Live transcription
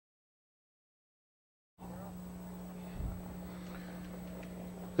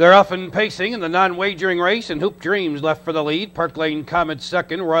They're off and pacing in the non-wagering race, and Hoop Dreams left for the lead. PARKLANE COMET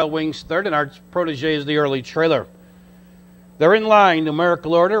second, Royal Wings third, and Arts Protege is the early trailer. They're in line,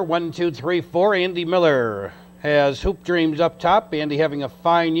 numerical order, 1, 2, 3, 4. Andy Miller has Hoop Dreams up top. Andy having a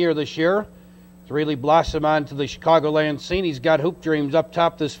fine year this year. He's really blossomed onto the Chicagoland scene. He's got Hoop Dreams up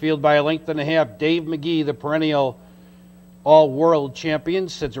top this field by a length and a half. Dave Magee, the perennial all-world champion,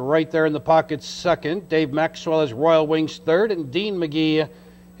 sits right there in the pocket second. Dave Maxwell is Royal Wings third, and Dean Magee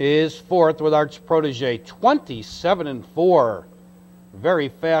is fourth with Arts Protege. 27-4. Very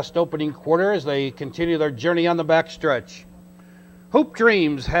fast opening quarter as they continue their journey on the backstretch. Hoop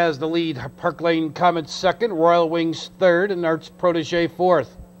Dreams has the lead. PARKLANE COMET second, Royal Wings third, and Arts Protege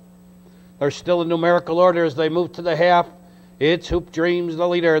fourth. They're still in numerical order as they move to the half. It's Hoop Dreams the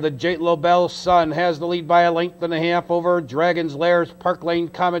leader. The J. Lobel Sun has the lead by a length and a half over Dragon's Lair's PARKLANE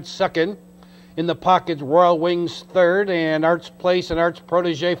COMET second. In the pockets, Royal Wings third, and Arts Place and Arts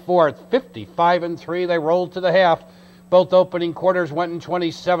Protege fourth. 55-3, they rolled to the half. Both opening quarters went in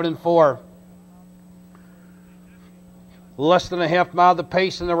 27-4. Less than a half mile the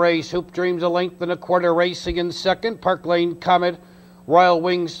pace in the race. Hoop Dreams a length and a quarter racing in second. PARKLANE COMET, Royal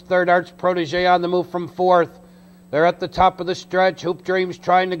Wings third, Arts Protege on the move from fourth. They're at the top of the stretch. Hoop Dreams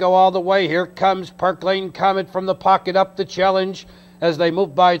trying to go all the way. Here comes PARKLANE COMET from the pocket up the challenge as they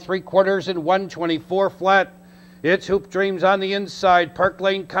move by 3/4 in 1:24 flat. It's Hoop Dreams on the inside,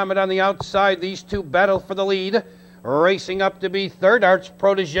 PARKLANE COMET on the outside. These two battle for the lead. Racing up to be third, Arts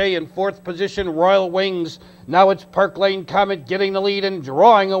Protege. In fourth position, Royal Wings. Now it's PARKLANE COMET getting the lead and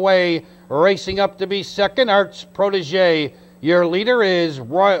drawing away. Racing up to be second, Arts Protege. Your leader is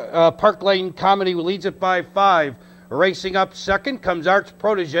PARKLANE COMET, who leads it by 5. Racing up second comes Arts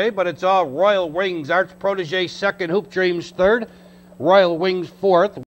Protege, but it's all Royal Wings. Arts Protege second, Hoop Dreams third, Royal Wings fourth.